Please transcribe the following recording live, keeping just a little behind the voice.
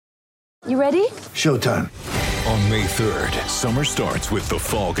You ready? Showtime. On May 3rd, summer starts with The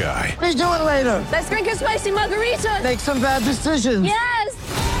Fall Guy. Let's do it later. Let's drink a spicy margarita. Make some bad decisions. Yes!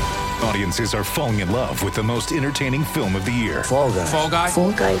 Audiences are falling in love with the most entertaining film of the year. Fall Guy. Fall Guy?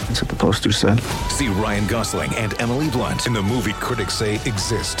 Fall guy. That's what the poster said. See Ryan Gosling and Emily Blunt in the movie critics say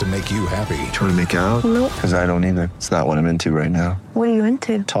exists to make you happy. Trying to make it out? Nope. Because I don't either. It's not what I'm into right now. What are you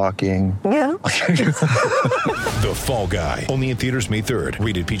into? Talking. Yeah. The Fall Guy. Only in theaters May 3rd.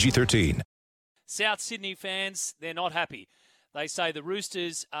 Rated PG-13. South Sydney fans, they're not happy. They say the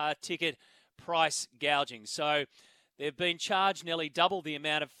Roosters are ticket price gouging. So they've been charged nearly double the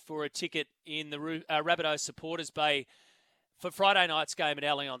amount for a ticket in the Rabbitohs Supporters Bay for Friday night's game at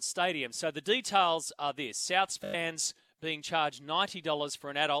Allianz Stadium. So the details are this. Souths fans being charged $90 for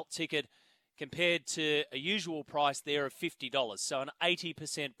an adult ticket compared to a usual price there of $50. So an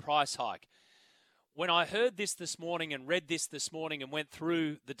 80% price hike. When I heard this morning and read this morning and went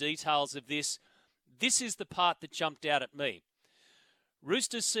through the details of this is the part that jumped out at me.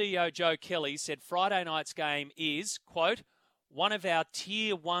 Roosters CEO Joe Kelly said Friday night's game is, quote, one of our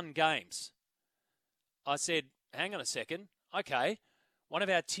Tier 1 games. I said, hang on a second. Okay, one of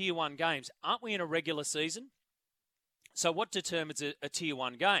our Tier 1 games. Aren't we in a regular season? So what determines a Tier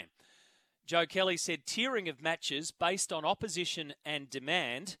 1 game? Joe Kelly said tiering of matches based on opposition and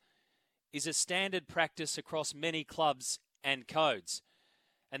demand is a standard practice across many clubs and codes.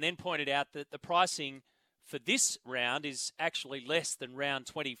 And then pointed out that the pricing for this round is actually less than round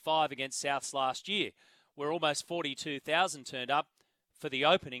 25 against Souths last year, where almost 42,000 turned up for the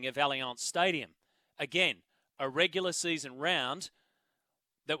opening of Allianz Stadium. Again, a regular season round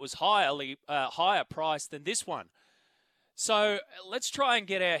that was higher priced than this one. So let's try and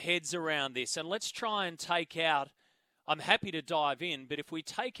get our heads around this, and let's try and take out, I'm happy to dive in, but if we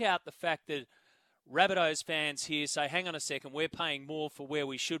take out the fact that Rabbitohs fans here say, hang on a second, we're paying more for where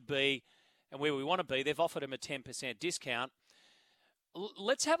we should be and where we want to be. They've offered them a 10% discount.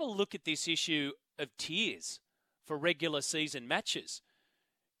 Let's have a look at this issue of tiers for regular season matches.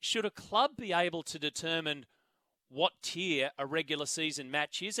 Should a club be able to determine what tier a regular season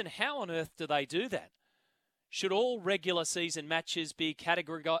match is, and how on earth do they do that? Should all regular season matches be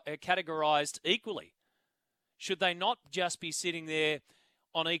categorized equally? Should they not just be sitting there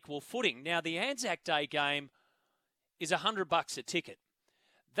on equal footing? Now, the Anzac Day game is $100 a ticket.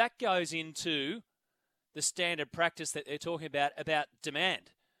 That goes into the standard practice that they're talking about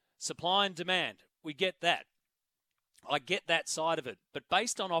demand, supply and demand. We get that. I get that side of it. But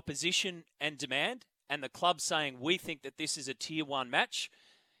based on opposition and demand, and the club saying we think that this is a Tier 1 match,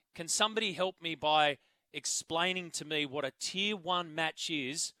 can somebody help me by explaining to me what a Tier 1 match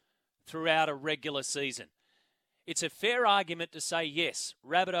is throughout a regular season? It's a fair argument to say, yes,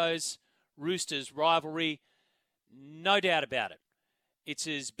 Rabbitohs, Roosters rivalry, no doubt about it. It's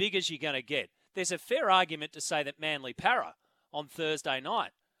as big as you're going to get. There's a fair argument to say that Manly Para on Thursday night,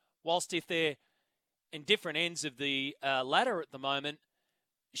 whilst if they're in different ends of the ladder at the moment,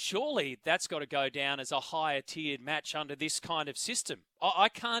 surely that's got to go down as a higher tiered match under this kind of system. I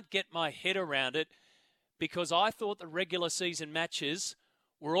can't get my head around it because I thought the regular season matches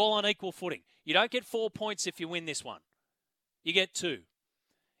were all on equal footing. You don't get 4 points if you win this one. You get 2.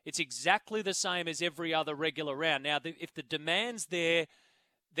 It's exactly the same as every other regular round. Now, if the demand's there,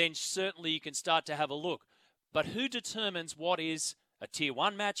 then certainly you can start to have a look. But who determines what is a Tier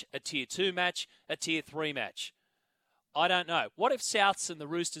 1 match, a Tier 2 match, a Tier 3 match? I don't know. What if Souths and the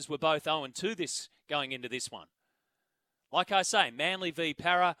Roosters were both 0-2 this going into this one? Like I say, Manly v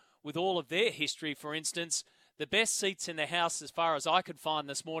Para, with all of their history, for instance, the best seats in the house as far as I could find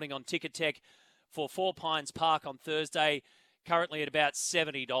this morning on Ticket Tech for Four Pines Park on Thursday, currently at about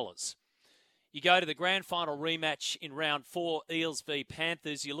 $70. You go to the grand final rematch in round 4, Eels v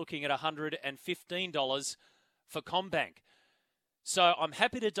Panthers, you're looking at $115 for CommBank. So I'm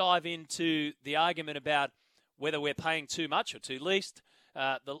happy to dive into the argument about whether we're paying too much or too least,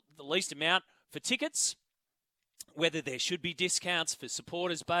 the least amount for tickets, whether there should be discounts for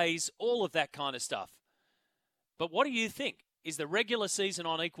supporters' bays, all of that kind of stuff. But what do you think? Is the regular season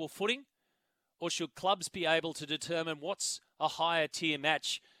on equal footing? Or should clubs be able to determine what's a higher tier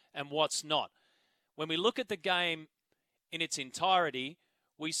match and what's not? When we look at the game in its entirety,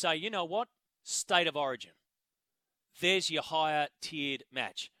 we say, you know what? State of origin. There's your higher tiered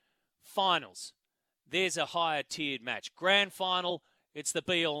match. Finals. There's a higher tiered match. Grand final, it's the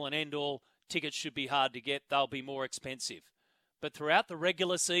be-all and end-all. Tickets should be hard to get. They'll be more expensive. But throughout the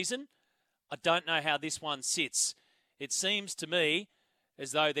regular season, I don't know how this one sits. It seems to me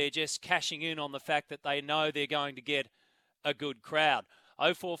as though they're just cashing in on the fact that they know they're going to get a good crowd.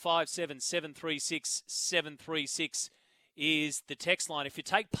 0457 736 736 is the text line. If you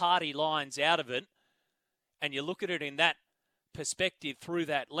take party lines out of it and you look at it in that perspective through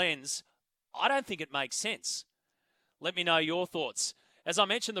that lens, I don't think it makes sense. Let me know your thoughts. As I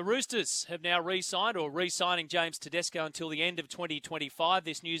mentioned, the Roosters have now re-signed or re-signing James Tedesco until the end of 2025.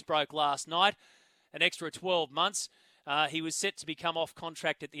 This news broke last night. An extra 12 months. He was set to become off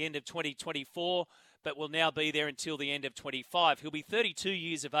contract at the end of 2024, but will now be there until the end of 25. He'll be 32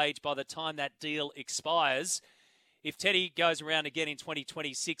 years of age by the time that deal expires. If Teddy goes around again in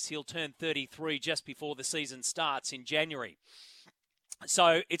 2026, he'll turn 33 just before the season starts in January.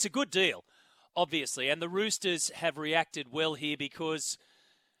 So it's a good deal, obviously. And the Roosters have reacted well here because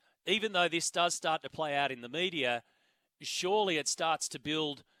even though this does start to play out in the media, surely it starts to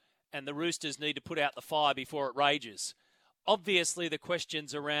build and the Roosters need to put out the fire before it rages. Obviously, the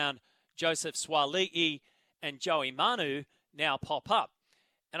questions around Joseph Suaalii and Joey Manu now pop up.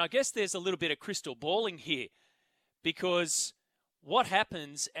 And I guess there's a little bit of crystal balling here because what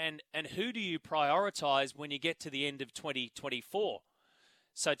happens and who do you prioritise when you get to the end of 2024?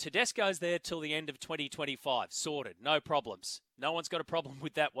 So Tedesco's there till the end of 2025, sorted, no problems. No one's got a problem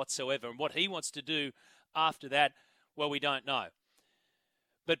with that whatsoever. And what he wants to do after that, well, we don't know.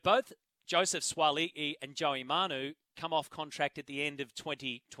 But both Joseph Suaalii and Joey Manu come off contract at the end of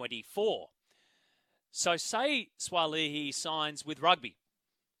 2024. So say Suaalii signs with rugby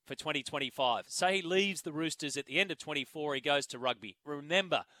for 2025. Say he leaves the Roosters at the end of 24, he goes to rugby.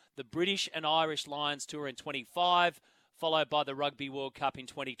 Remember, the British and Irish Lions tour in 25, followed by the Rugby World Cup in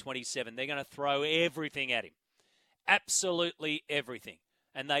 2027. They're going to throw everything at him. Absolutely everything.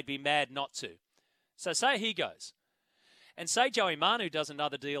 And they'd be mad not to. So say he goes. And say Joey Manu does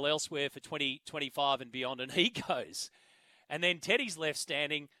another deal elsewhere for 2025 and beyond, and he goes. And then Teddy's left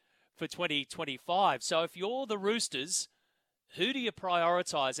standing for 2025. So if you're the Roosters, who do you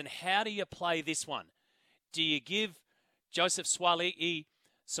prioritise and how do you play this one? Do you give Joseph Suaalii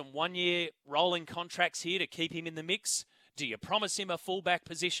some one-year rolling contracts here to keep him in the mix? Do you promise him a fullback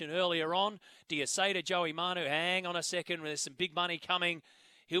position earlier on? Do you say to Joey Manu, hang on a second, there's some big money coming.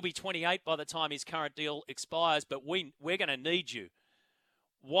 He'll be 28 by the time his current deal expires, but we're going to need you.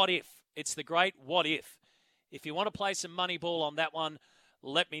 What if? It's the great what if. If you want to play some money ball on that one,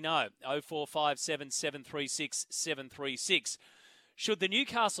 let me know. 0457 736 736. Should the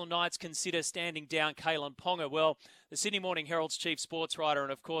Newcastle Knights consider standing down Kalen Ponga? Well, the Sydney Morning Herald's chief sports writer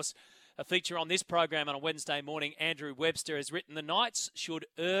and, of course, a feature on this program on a Wednesday morning, Andrew Webster, has written the Knights should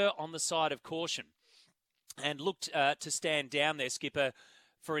err on the side of caution and look to stand down their skipper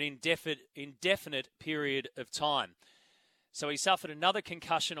for an indefinite period of time. So he suffered another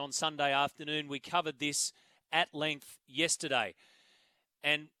concussion on Sunday afternoon. We covered this at length yesterday.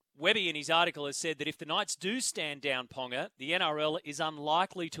 And Webby in his article has said that if the Knights do stand down Ponga, the NRL is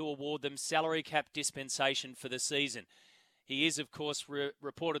unlikely to award them salary cap dispensation for the season. He is, of course,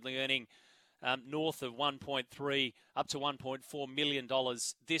 reportedly earning north of 1.3 up to $1.4 million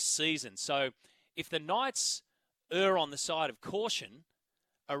this season. So if the Knights err on the side of caution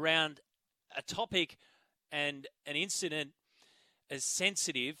around a topic and an incident as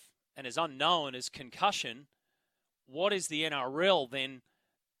sensitive and as unknown as concussion, what is the NRL then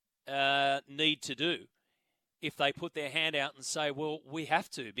need to do if they put their hand out and say, well, we have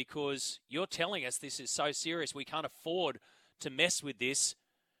to because you're telling us this is so serious, we can't afford to mess with this.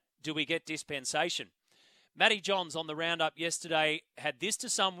 Do we get dispensation? Matty Johns on the roundup yesterday had this to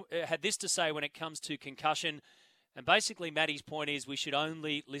say when it comes to concussion. And basically, Matty's point is we should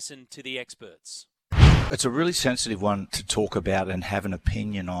only listen to the experts. It's a really sensitive one to talk about and have an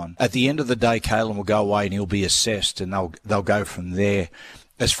opinion on. At the end of the day, Kalen will go away and he'll be assessed and they'll go from there.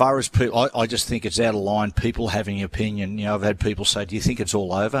 As far as people, I just think it's out of line, people having an opinion. You know, I've had people say, do you think it's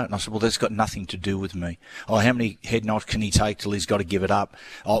all over? And I said, well, that's got nothing to do with me. Oh, how many head knocks can he take till he's got to give it up?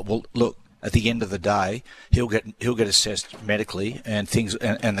 Oh, well, look, at the end of the day, he'll get assessed medically and things,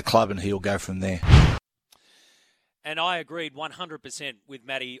 and the club, and he'll go from there. And I agreed 100% with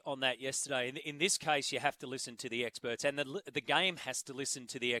Matty on that yesterday. In this case, you have to listen to the experts, and the game has to listen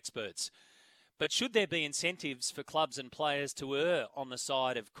to the experts. But should there be incentives for clubs and players to err on the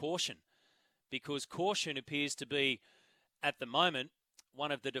side of caution? Because caution appears to be, at the moment,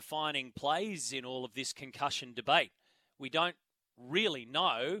 one of the defining plays in all of this concussion debate. We don't really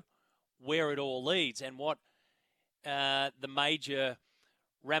know where it all leads and what the major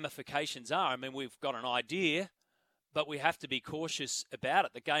ramifications are. I mean, we've got an idea, but we have to be cautious about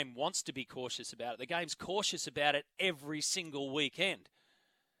it. The game wants to be cautious about it. The game's cautious about it every single weekend.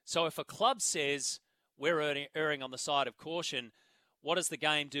 So if a club says we're erring on the side of caution, what does the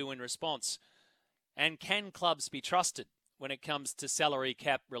game do in response? And can clubs be trusted when it comes to salary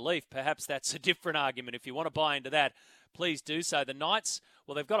cap relief? Perhaps that's a different argument if you want to buy into that. please do so. The Knights,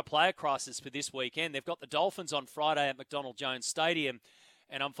 well, they've got a player crisis for this weekend. They've got the Dolphins on Friday at McDonald Jones Stadium,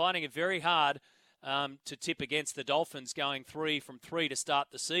 and I'm finding it very hard to tip against the Dolphins going 3 from 3 to start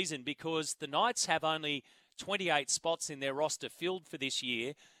the season, because the Knights have only 28 spots in their roster filled for this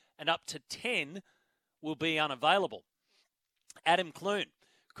year, and up to 10 will be unavailable. Adam Clune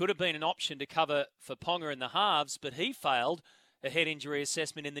could have been an option to cover for Ponga in the halves, but he failed a head injury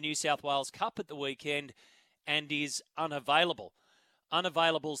assessment in the New South Wales Cup at the weekend and is unavailable.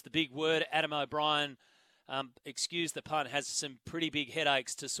 Unavailable's the big word. Adam O'Brien, excuse the pun, has some pretty big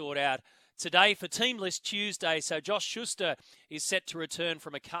headaches to sort out today for Team List Tuesday. So Josh Schuster is set to return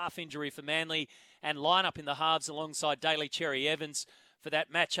from a calf injury for Manly and line up in the halves alongside Daly Cherry Evans for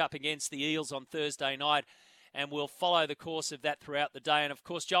that matchup against the Eels on Thursday night. And we'll follow the course of that throughout the day. And, of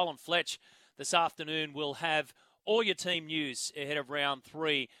course, Joel and Fletch this afternoon will have all your team news ahead of round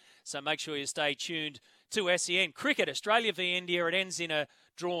 3. So make sure you stay tuned to SEN. Cricket, Australia v India. It ends in a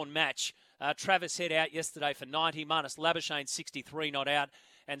drawn match. Travis Head out yesterday for 90. Marnus Labuschagne, 63 not out.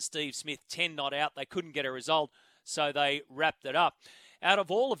 And Steve Smith, 10 not out. They couldn't get a result, so they wrapped it up. Out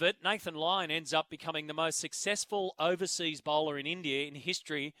of all of it, Nathan Lyon ends up becoming the most successful overseas bowler in India in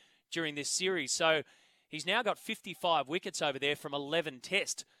history during this series. So he's now got 55 wickets over there from 11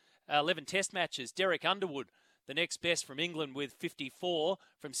 test matches. Derek Underwood, the next best from England, with 54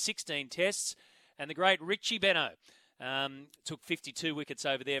 from 16 tests. And the great Richie Benaud took 52 wickets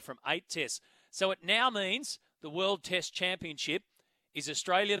over there from 8 tests. So it now means the World Test Championship is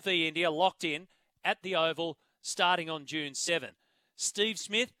Australia v India, locked in at the Oval, starting on June 7. Steve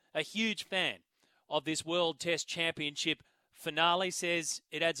Smith, a huge fan of this World Test Championship finale, says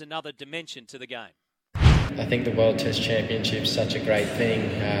it adds another dimension to the game. I think the World Test Championship is such a great thing.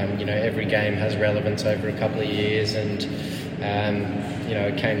 Every game has relevance over a couple of years, and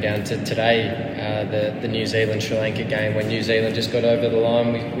it came down to today, the New Zealand-Sri Lanka game, when New Zealand just got over the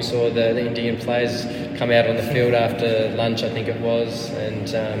line. We saw the Indian players come out on the field after lunch, I think it was,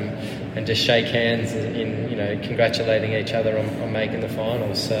 and just shake hands in congratulating each other on making the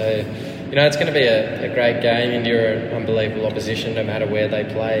finals. So it's going to be a great game. India are an unbelievable opposition no matter where they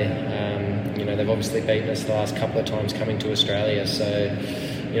play. They've obviously beaten us the last couple of times coming to Australia. So,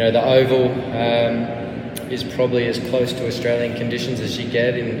 the Oval is probably as close to Australian conditions as you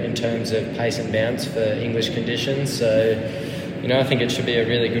get in terms of pace and bounce for English conditions. So, I think it should be a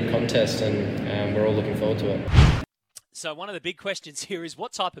really good contest, and we're all looking forward to it. So one of the big questions here is,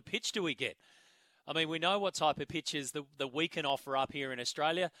 what type of pitch do we get? I mean, we know what type of pitches that we can offer up here in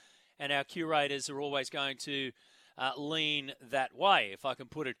Australia, and our curators are always going to lean that way, if I can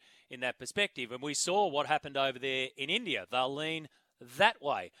put it in that perspective. And we saw what happened over there in India. They'll lean that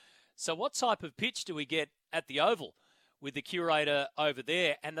way. So what type of pitch do we get at the Oval with the curator over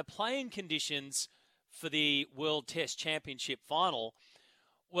there? And the playing conditions for the World Test Championship final,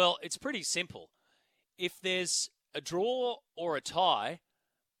 well, it's pretty simple. If there's a draw or a tie,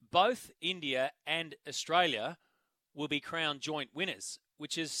 both India and Australia will be crowned joint winners,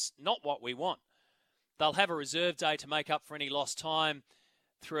 which is not what we want. They'll have a reserve day to make up for any lost time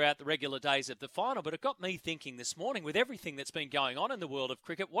throughout the regular days of the final. But it got me thinking this morning, with everything that's been going on in the world of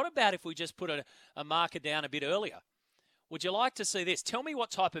cricket, what about if we just put a marker down a bit earlier? Would you like to see this? Tell me what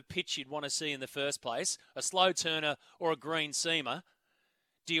type of pitch you'd want to see in the first place, a slow turner or a green seamer.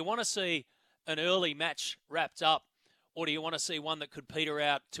 Do you want to see an early match wrapped up, or do you want to see one that could peter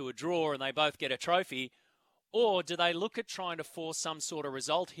out to a draw and they both get a trophy? Or do they look at trying to force some sort of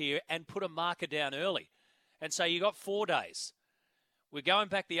result here and put a marker down early and say, you got 4 days? We're going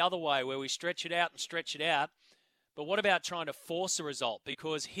back the other way where we stretch it out and stretch it out. But what about trying to force a result?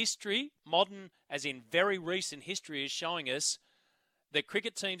 Because history, modern as in very recent history, is showing us that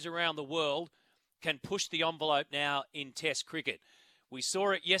cricket teams around the world can push the envelope now in Test cricket. We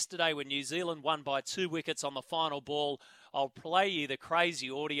saw it yesterday when New Zealand won by 2 wickets on the final ball. I'll play you the crazy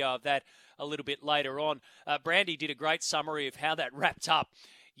audio of that a little bit later on. Brandy did a great summary of how that wrapped up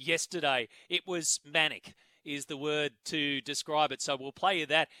yesterday. It was manic, is the word to describe it. So we'll play you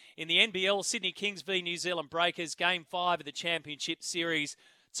that. In the NBL, Sydney Kings v New Zealand Breakers, Game 5 of the Championship Series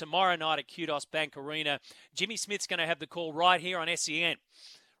tomorrow night at Kudos Bank Arena. Jimmy Smith's going to have the call right here on SEN.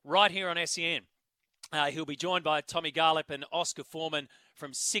 Right here on SEN. He'll be joined by Tommy Garlip and Oscar Foreman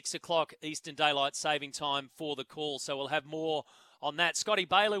from 6 o'clock Eastern Daylight Saving Time for the call. So we'll have more on that. Scotty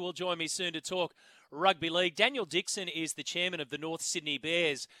Baylor will join me soon to talk rugby league. Daniel Dixon is the chairman of the North Sydney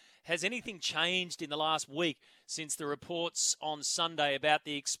Bears. Has anything changed in the last week since the reports on Sunday about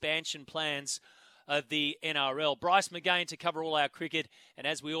the expansion plans of the NRL. Bryce McGain to cover all our cricket, and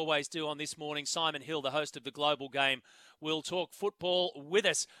as we always do on this morning, Simon Hill, the host of the Global Game, will talk football with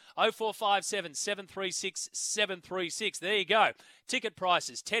us. 0457 736 736. There you go. Ticket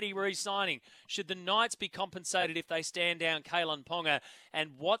prices. Teddy re-signing. Should the Knights be compensated if they stand down Kalen Ponga?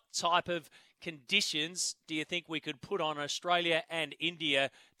 And what type of conditions do you think we could put on Australia and India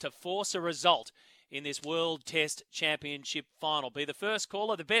to force a result in this World Test Championship final? Be the first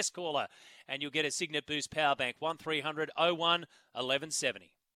caller, the best caller, and you'll get a Signet Boost power bank. 1300 01 1170.